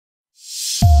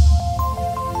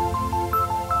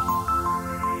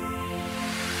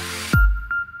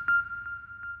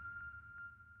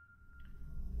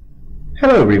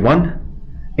Hello everyone.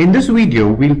 In this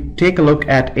video we'll take a look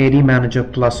at AD Manager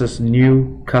Plus's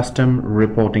new custom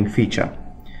reporting feature.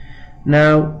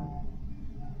 Now,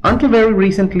 until very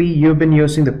recently you've been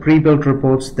using the pre-built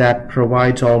reports that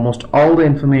provides almost all the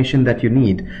information that you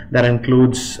need. That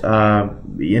includes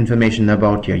information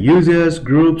about your users,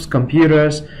 groups,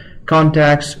 computers,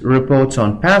 contacts, reports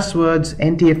on passwords,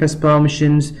 NTFS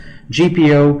permissions,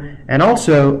 GPO, and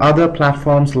also other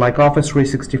platforms like Office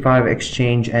 365,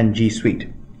 Exchange, and G Suite.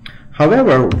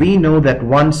 However, we know that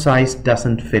one size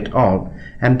doesn't fit all,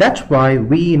 and that's why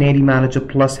we in AD Manager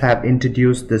Plus have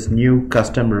introduced this new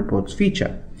custom reports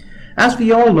feature. As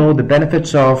we all know, the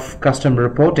benefits of custom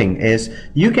reporting is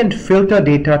you can filter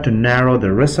data to narrow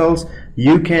the results.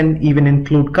 You can even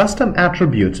include custom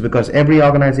attributes because every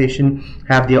organization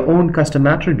have their own custom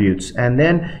attributes, and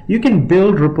then you can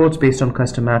build reports based on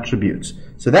custom attributes.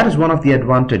 So that is one of the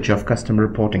advantage of custom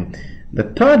reporting. The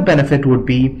third benefit would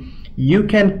be you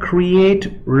can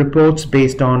create reports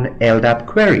based on LDAP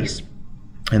queries,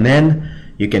 and then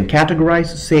you can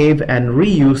categorize, save, and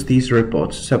reuse these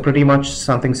reports. So pretty much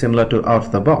something similar to out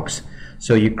of the box.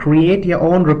 So you create your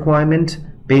own requirement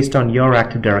based on your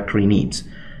Active Directory needs.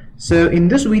 So in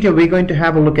this video we're going to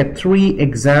have a look at 3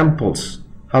 examples.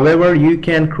 However, you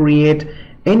can create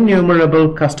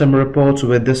innumerable custom reports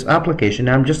with this application.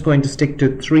 I'm just going to stick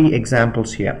to 3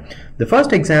 examples here. The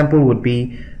first example would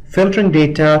be filtering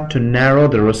data to narrow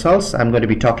the results. I'm going to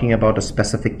be talking about a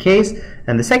specific case.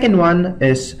 And the second one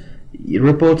is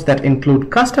reports that include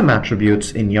custom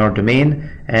attributes in your domain,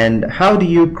 and how do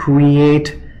you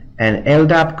create an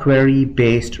LDAP query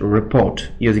based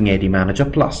report using AD Manager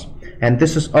Plus. And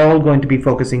this is all going to be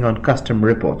focusing on custom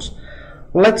reports.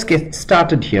 Let's get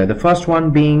started here. The first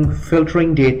one being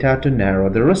filtering data to narrow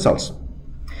the results.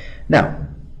 Now,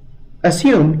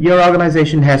 assume your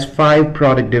organization has 5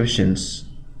 product divisions: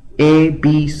 A,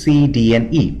 B, C, D,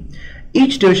 and E.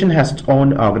 Each division has its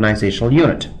own organizational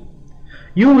unit.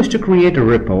 You wish to create a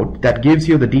report that gives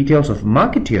you the details of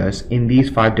marketeers in these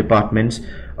 5 departments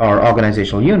or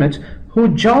organizational units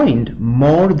who joined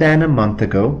more than a month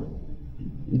ago.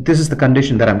 This is the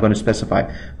condition that I'm going to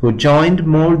specify. Who joined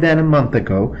more than a month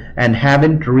ago and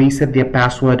haven't reset their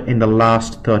password in the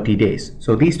last 30 days.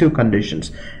 So these 2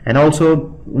 conditions. And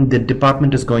also the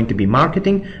department is going to be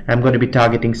marketing. I'm going to be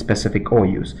targeting specific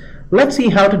OUs. Let's see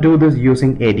how to do this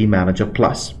using AD Manager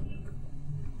Plus.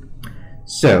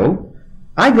 So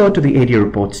I go to the AD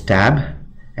Reports tab,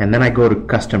 and then I go to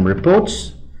Custom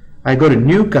Reports. I go to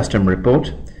New Custom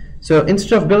Report. So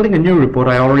instead of building a new report,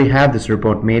 I already have this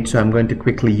report made, so I'm going to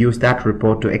quickly use that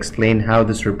report to explain how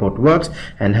this report works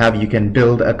and how you can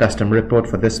build a custom report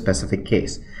for this specific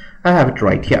case. I have it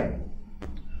right here.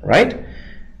 Right?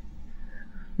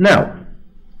 Now,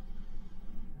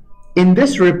 in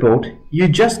this report, you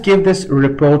just give this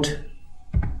report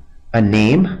a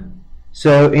name.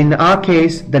 So in our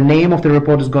case, the name of the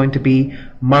report is going to be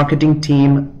Marketing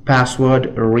Team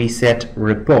Password Reset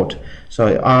Report.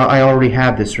 So I already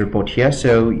have this report here.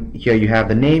 So here you have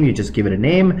the name, you just give it a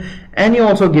name, and you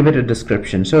also give it a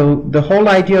description. So the whole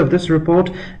idea of this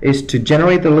report is to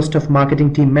generate the list of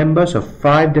marketing team members of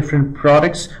 5 different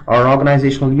products or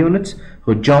organizational units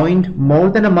who joined more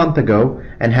than a month ago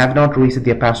and have not reset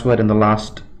their password in the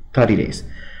last 30 days.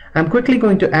 I'm quickly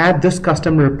going to add this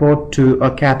custom report to a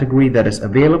category that is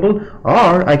available,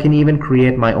 or I can even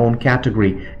create my own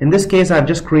category. In this case, I've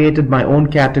just created my own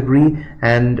category,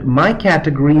 and my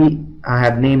category, I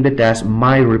have named it as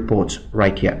My Reports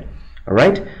right here.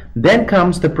 Alright, then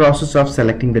comes the process of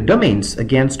selecting the domains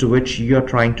against which you're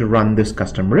trying to run this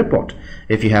custom report.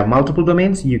 If you have multiple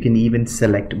domains, you can even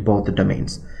select both the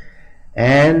domains.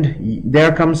 And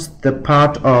there comes the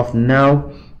part of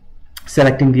now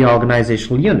selecting the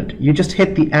organizational unit. You just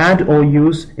hit the Add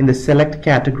OUs in the Select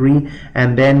category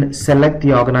and then select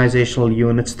the organizational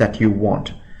units that you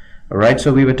want. Alright,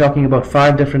 so we were talking about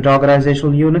 5 different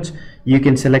organizational units. You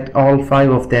can select all 5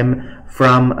 of them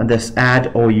from this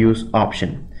Add OUs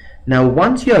option. Now,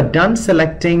 once you are done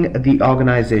selecting the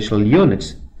organizational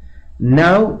units,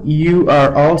 now you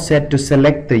are all set to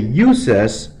select the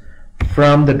users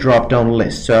from the drop-down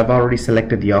list. So I've already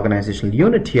selected the organizational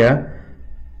unit here.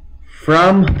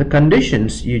 From the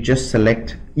conditions, you just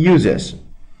select users,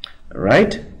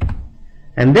 right?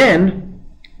 And then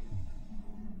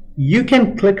you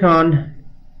can click to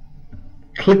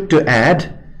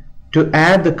add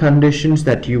the conditions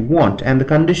that you want. And the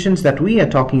conditions that we are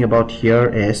talking about here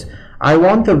is, I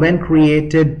want the when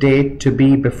created date to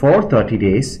be before 30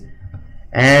 days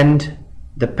and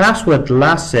the password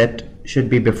last set should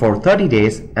be before 30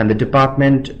 days, and the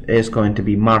department is going to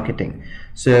be marketing.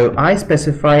 So I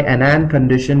specify an AND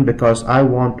condition because I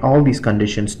want all these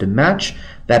conditions to match.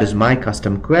 That is my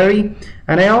custom query.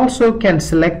 And I also can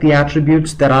select the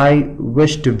attributes that I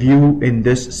wish to view in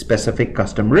this specific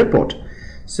custom report.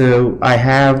 So I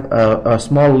have a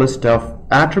small list of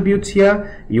attributes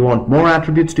here. You want more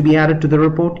attributes to be added to the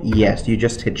report? Yes, you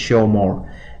just hit show more.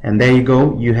 And there you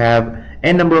go. You have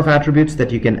n number of attributes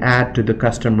that you can add to the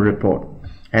custom report.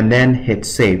 And then hit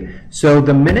save. So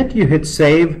the minute you hit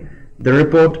save, the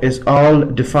report is all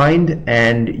defined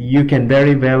and you can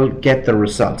very well get the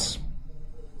results.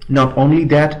 Not only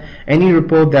that, any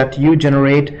report that you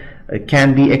generate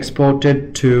can be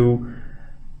exported to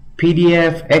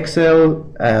PDF,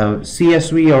 Excel,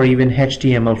 CSV, or even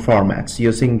HTML formats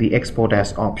using the export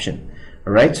as option.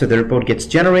 Alright, so the report gets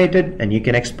generated and you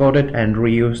can export it and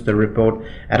reuse the report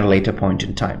at a later point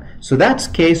in time. So that's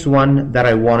case 1 that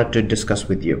I wanted to discuss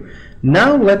with you.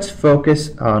 Now let's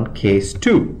focus on case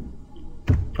 2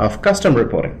 of custom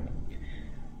reporting.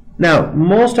 Now,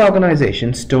 most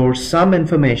organizations store some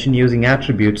information using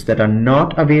attributes that are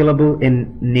not available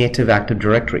in native Active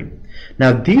Directory.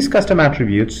 Now, these custom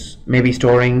attributes may be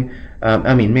storing,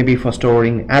 maybe for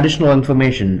storing additional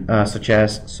information such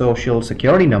as social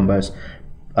security numbers,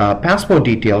 passport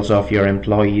details of your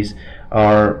employees,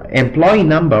 or employee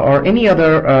number, or any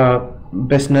other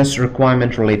business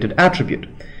requirement related attribute.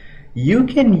 You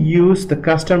can use the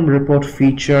custom report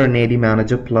feature in AD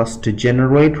Manager Plus to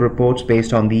generate reports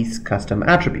based on these custom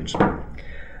attributes.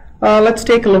 Let's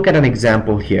take a look at an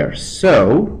example here.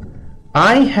 So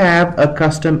I have a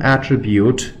custom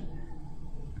attribute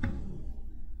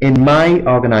in my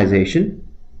organization.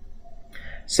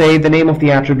 Say the name of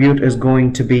the attribute is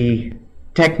going to be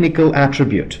technical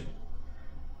attribute.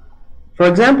 For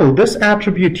example, this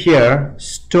attribute here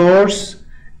stores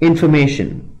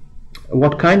information.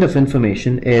 What kind of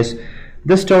information is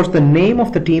this? Stores the name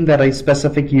of the team that a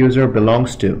specific user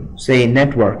belongs to, say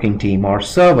networking team or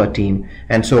server team,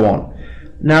 and so on.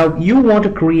 Now you want to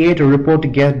create a report to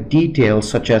get details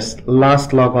such as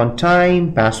last logon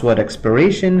time, password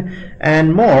expiration,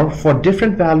 and more for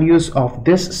different values of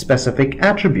this specific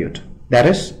attribute. That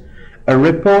is a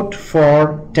report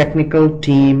for technical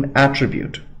team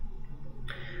attribute.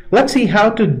 Let's see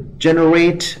how to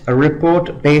generate a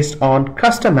report based on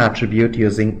custom attribute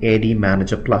using AD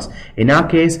Manager Plus. In our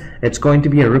case, it's going to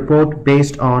be a report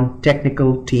based on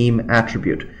technical team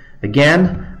attribute.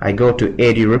 Again, I go to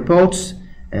AD Reports,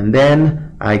 and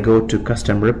then I go to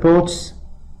Custom Reports,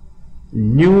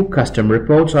 New Custom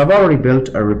Reports. I've already built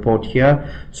a report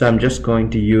here, so I'm just going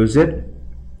to use it.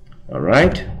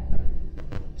 Alright.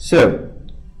 So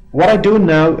what I do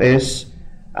now is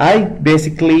I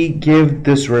basically give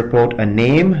this report a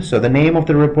name. So the name of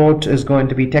the report is going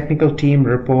to be Technical Team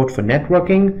Report for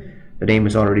Networking. The name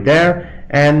is already there,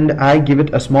 and I give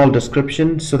it a small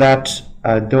description so that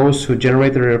those who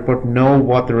generate the report know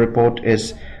what the report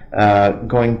is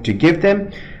going to give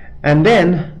them. And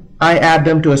then I add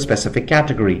them to a specific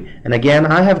category. And again,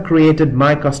 I have created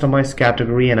my customized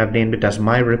category and I've named it as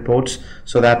My Reports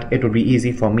so that it would be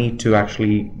easy for me to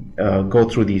actually go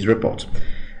through these reports.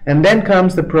 And then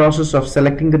comes the process of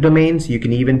selecting the domains. You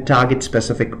can even target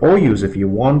specific OUs if you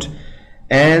want.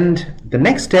 And the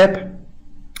next step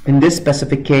in this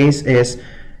specific case is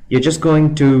you're just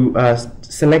going to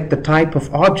select the type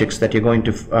of objects that you're going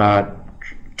to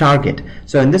target.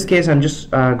 So in this case, I'm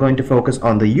just going to focus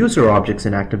on the user objects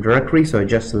in Active Directory. So I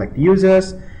just select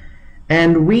users.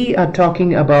 And we are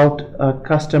talking about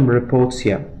custom reports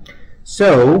here.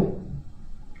 So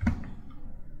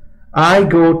I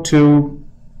go to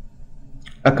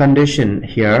a condition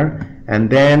here,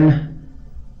 and then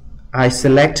I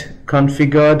select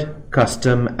configured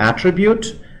custom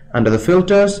attribute under the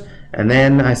filters, and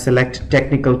then I select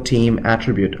technical team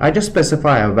attribute. I just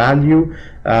specify a value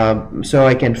so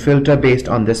I can filter based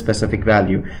on this specific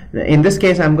value. In this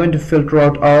case, I'm going to filter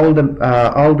out all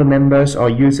the members or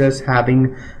users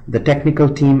having the technical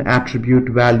team attribute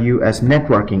value as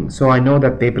networking, so I know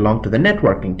that they belong to the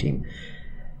networking team.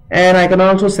 And I can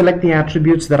also select the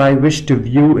attributes that I wish to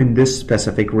view in this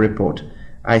specific report.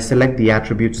 I select the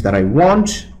attributes that I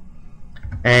want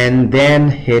and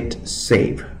then hit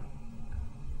save.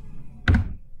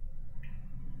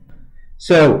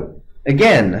 So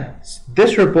again,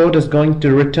 this report is going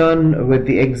to return with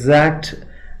the exact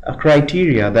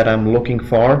criteria that I'm looking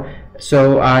for.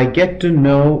 So I get to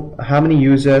know how many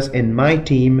users in my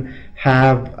team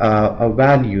have a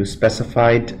value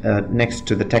specified next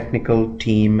to the technical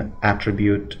team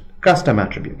attribute, custom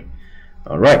attribute.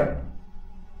 All right.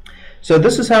 So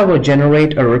this is how I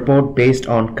generate a report based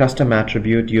on custom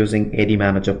attribute using AD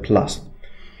Manager Plus.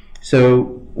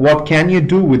 So what can you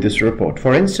do with this report?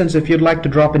 For instance, if you'd like to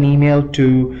drop an email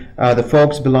to the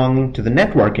folks belonging to the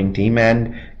networking team,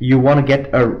 and you want to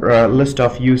get a list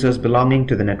of users belonging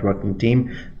to the networking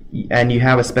team, and you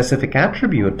have a specific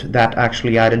attribute that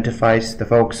actually identifies the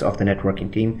folks of the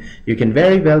networking team, you can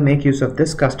very well make use of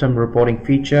this custom reporting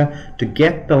feature to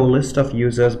get the list of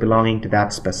users belonging to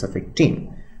that specific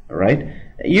team. All right.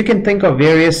 You can think of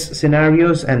various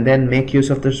scenarios and then make use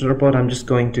of this report. I'm just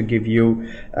going to give you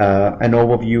an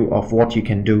overview of what you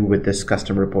can do with this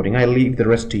custom reporting. I leave the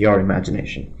rest to your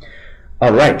imagination.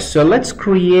 All right, so let's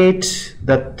create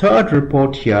the third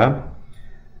report here,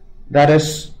 that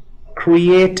is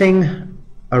creating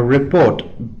a report,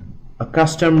 a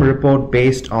custom report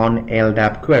based on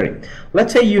LDAP query.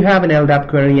 Let's say you have an LDAP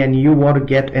query and you want to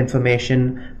get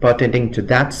information pertaining to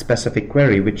that specific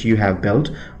query which you have built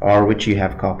or which you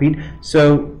have copied.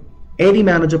 So AD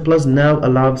Manager Plus now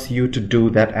allows you to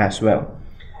do that as well.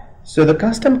 So the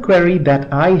custom query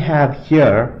that I have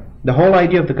here, the whole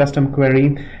idea of the custom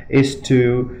query is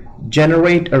to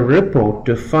generate a report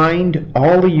to find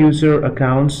all the user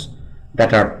accounts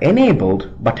that are enabled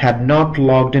but have not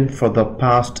logged in for the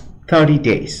past 30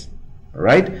 days.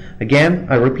 Right? Again,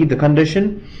 I repeat the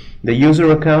condition: the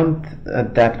user account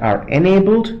that are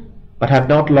enabled but have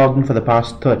not logged in for the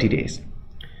past 30 days.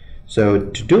 So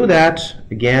to do that,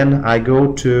 again, I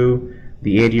go to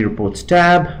the AD Reports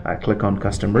tab, I click on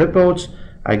Custom Reports,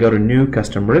 I go to New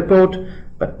Custom Report,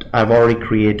 but I've already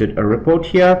created a report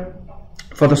here.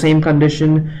 For the same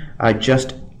condition, I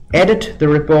just edit the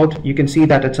report. You can see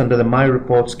that it's under the My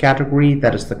Reports category.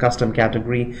 That is the custom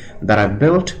category that I've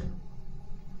built.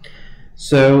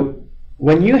 So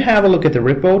when you have a look at the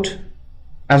report,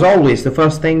 as always, the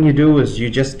first thing you do is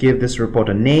you just give this report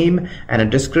a name and a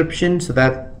description so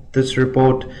that this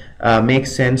report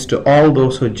makes sense to all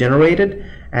those who generate it,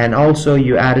 and also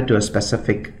you add it to a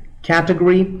specific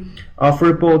category of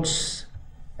reports.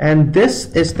 And this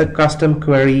is the custom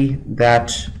query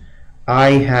that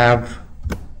I have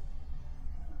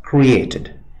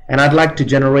created, and I'd like to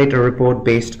generate a report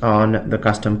based on the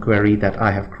custom query that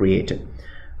I have created.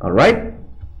 All right,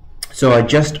 so I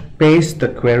just paste the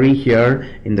query here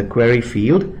in the query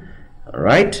field. All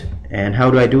right, and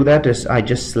how do I do that is I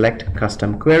just select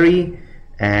custom query,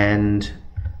 and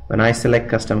when I select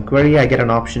custom query, I get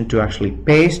an option to actually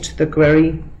paste the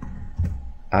query.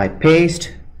 I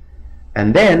paste,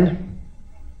 and then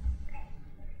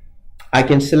I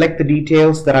can select the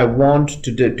details that I want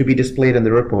to be displayed in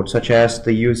the report, such as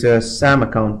the user's SAM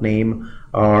account name,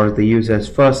 or the user's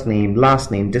first name,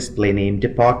 last name, display name,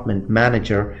 department,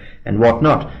 manager, and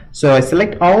whatnot. So I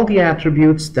select all the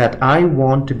attributes that I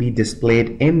want to be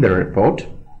displayed in the report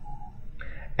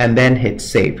and then hit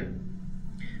save.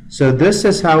 So this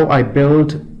is how I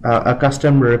build a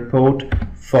custom report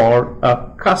for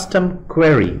a custom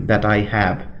query that I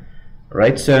have.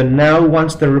 Right, so now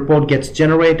once the report gets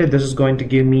generated, this is going to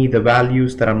give me the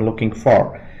values that I'm looking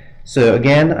for. So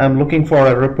again, I'm looking for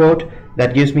a report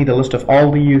that gives me the list of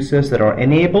all the users that are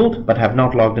enabled but have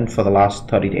not logged in for the last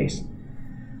 30 days.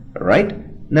 All right,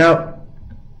 now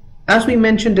as we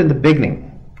mentioned in the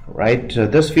beginning, right,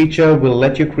 this feature will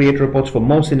let you create reports for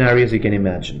most scenarios you can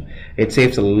imagine. It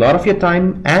saves a lot of your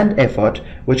time and effort,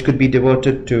 which could be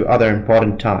devoted to other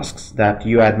important tasks that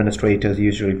you administrators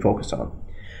usually focus on.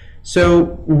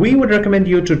 So we would recommend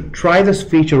you to try this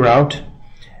feature out,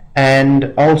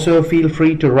 and also feel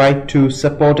free to write to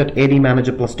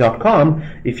support@admanagerplus.com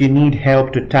if you need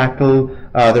help to tackle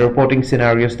the reporting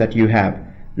scenarios that you have.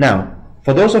 Now,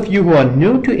 for those of you who are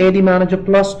new to AD Manager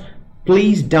Plus,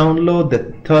 please download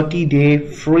the 30-day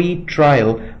free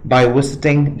trial by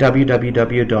visiting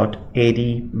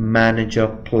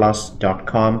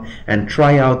www.admanagerplus.com and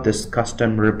try out this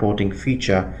custom reporting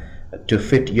feature to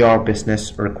fit your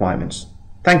business requirements.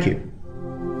 Thank you.